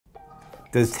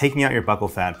Does taking out your buccal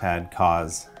fat pad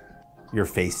cause your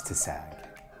face to sag?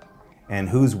 And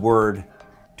whose word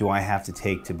do I have to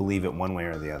take to believe it one way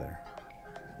or the other?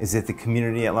 Is it the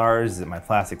community at large? Is it my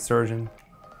plastic surgeon?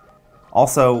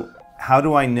 Also, how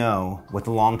do I know what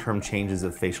the long-term changes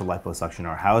of facial liposuction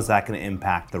are? How is that going to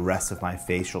impact the rest of my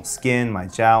facial skin, my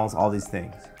jowls, all these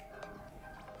things?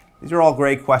 These are all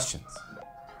great questions.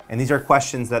 And these are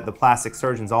questions that the plastic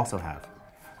surgeons also have.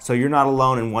 So you're not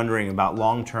alone in wondering about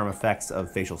long-term effects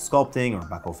of facial sculpting or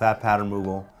buccal fat pad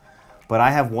removal. But I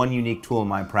have one unique tool in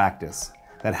my practice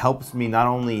that helps me not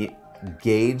only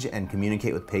gauge and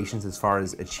communicate with patients as far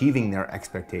as achieving their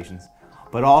expectations,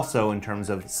 but also in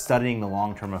terms of studying the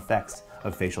long-term effects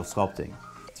of facial sculpting.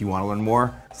 If you want to learn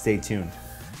more, stay tuned.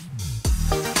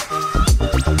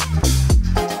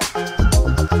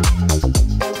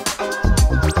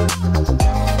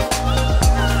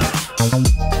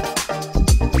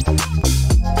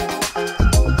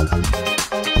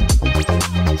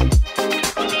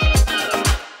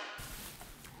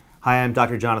 Hi, I'm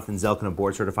Dr. Jonathan Zelken, a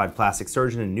board-certified plastic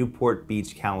surgeon in Newport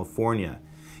Beach, California.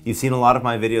 You've seen a lot of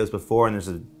my videos before, and there's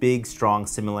a big, strong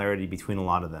similarity between a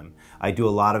lot of them. I do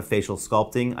a lot of facial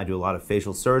sculpting, I do a lot of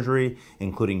facial surgery,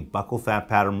 including buccal fat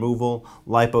pad removal,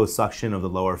 liposuction of the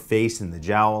lower face and the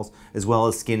jowls, as well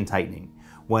as skin tightening.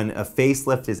 When a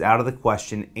facelift is out of the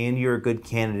question and you're a good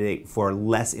candidate for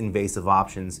less invasive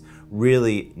options,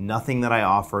 really nothing that I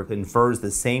offer confers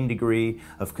the same degree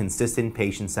of consistent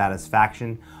patient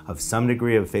satisfaction, of some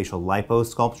degree of facial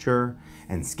liposculpture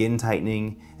and skin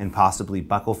tightening and possibly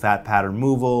buccal fat pad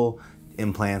removal,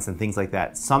 implants and things like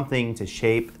that, something to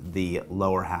shape the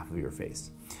lower half of your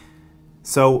face.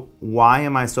 So why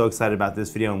am I so excited about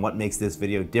this video and what makes this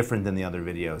video different than the other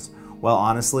videos? Well,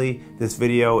 honestly, this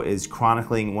video is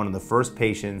chronicling one of the first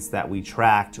patients that we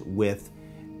tracked with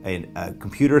a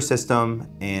computer system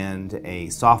and a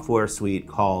software suite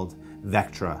called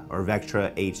Vectra, or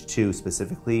Vectra H2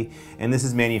 specifically, and this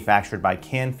is manufactured by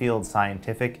Canfield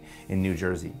Scientific in New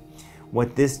Jersey.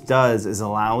 What this does is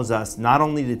allows us not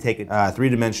only to take a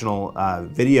three-dimensional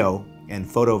video and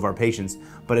photo of our patients,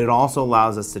 but it also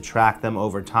allows us to track them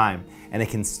over time. And it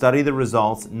can study the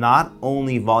results not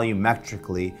only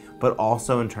volumetrically, but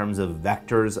also in terms of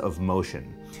vectors of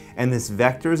motion. And this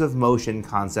vectors of motion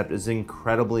concept is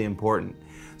incredibly important.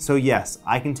 So yes,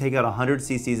 I can take out 100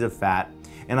 cc's of fat,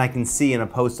 and I can see in a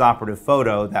post-operative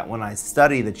photo that when I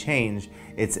study the change,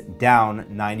 it's down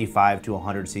 95 to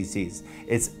 100 cc's.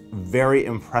 It's very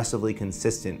impressively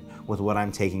consistent with what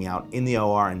I'm taking out in the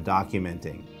OR and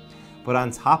documenting. But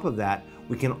on top of that,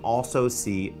 we can also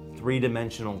see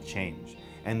three-dimensional change.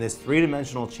 And this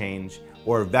three-dimensional change,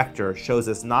 or vector, shows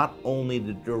us not only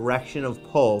the direction of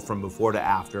pull from before to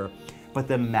after, but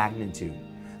the magnitude.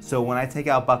 So when I take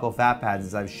out buccal fat pads,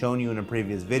 as I've shown you in a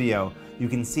previous video, you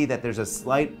can see that there's a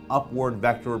slight upward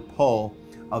vector pull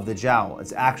of the jowl.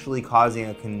 It's actually causing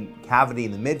a concavity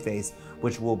in the midface,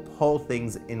 which will pull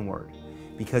things inward,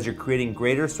 because you're creating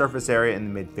greater surface area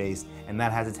in the midface, and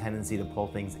that has a tendency to pull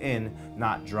things in,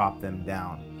 not drop them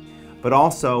down. But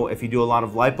also, if you do a lot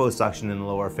of liposuction in the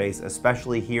lower face,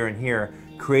 especially here and here,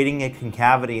 creating a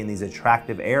concavity in these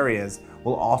attractive areas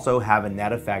will also have a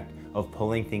net effect of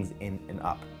pulling things in and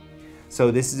up. So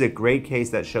this is a great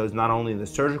case that shows not only the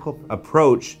surgical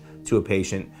approach to a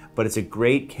patient, but it's a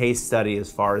great case study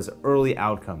as far as early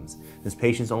outcomes. This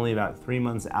patient's only about 3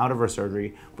 months out of her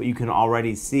surgery, but you can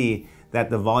already see that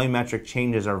the volumetric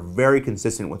changes are very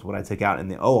consistent with what I took out in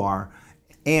the OR,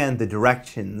 and the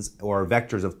directions or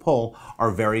vectors of pull are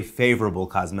very favorable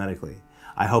cosmetically.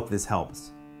 I hope this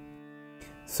helps.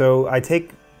 So I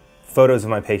take photos of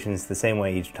my patients the same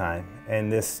way each time,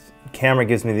 and this camera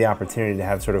gives me the opportunity to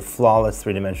have sort of flawless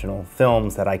three-dimensional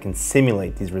films that I can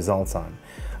simulate these results on.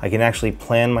 I can actually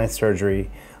plan my surgery,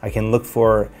 I can look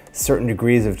for certain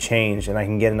degrees of change, and I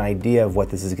can get an idea of what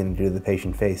this is going to do to the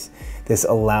patient face. This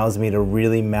allows me to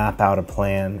really map out a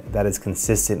plan that is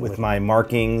consistent with my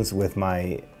markings, with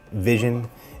my vision,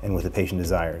 and with the patient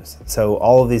desires. So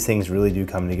all of these things really do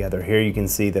come together. Here you can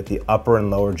see that the upper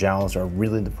and lower jowls are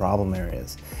really the problem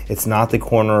areas. It's not the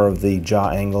corner of the jaw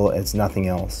angle, it's nothing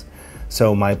else.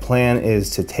 So my plan is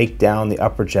to take down the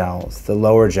upper jowls, the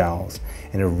lower jowls,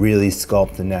 and to really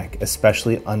sculpt the neck,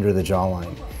 especially under the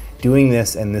jawline. Doing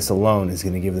this and this alone is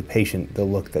going to give the patient the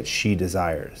look that she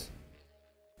desires.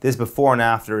 This before and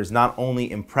after is not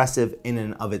only impressive in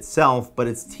and of itself, but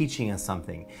it's teaching us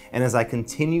something. And as I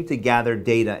continue to gather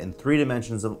data in 3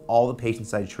 dimensions of all the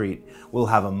patients I treat, we'll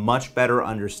have a much better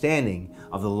understanding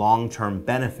of the long-term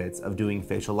benefits of doing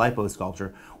facial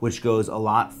liposculpture, which goes a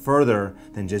lot further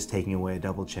than just taking away a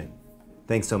double chin.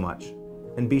 Thanks so much,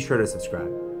 and be sure to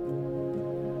subscribe.